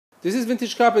This is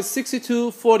Vintage Carpet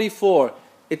 6244.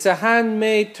 It's a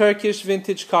handmade Turkish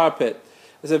vintage carpet.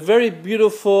 There's a very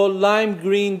beautiful lime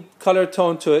green color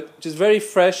tone to it, which is very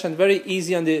fresh and very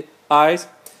easy on the eyes.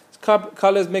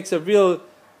 Colors makes a real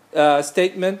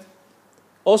statement.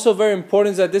 Also very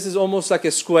important is that this is almost like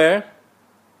a square.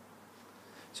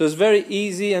 So it's very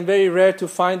easy and very rare to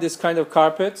find this kind of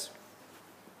carpets.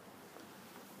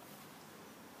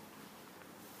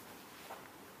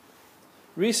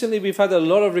 Recently we've had a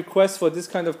lot of requests for this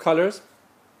kind of colors.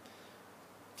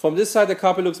 From this side the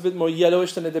carpet looks a bit more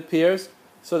yellowish than it appears.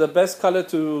 So the best color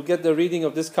to get the reading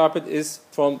of this carpet is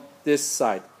from this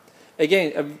side.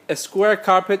 Again, a square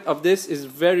carpet of this is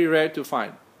very rare to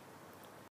find.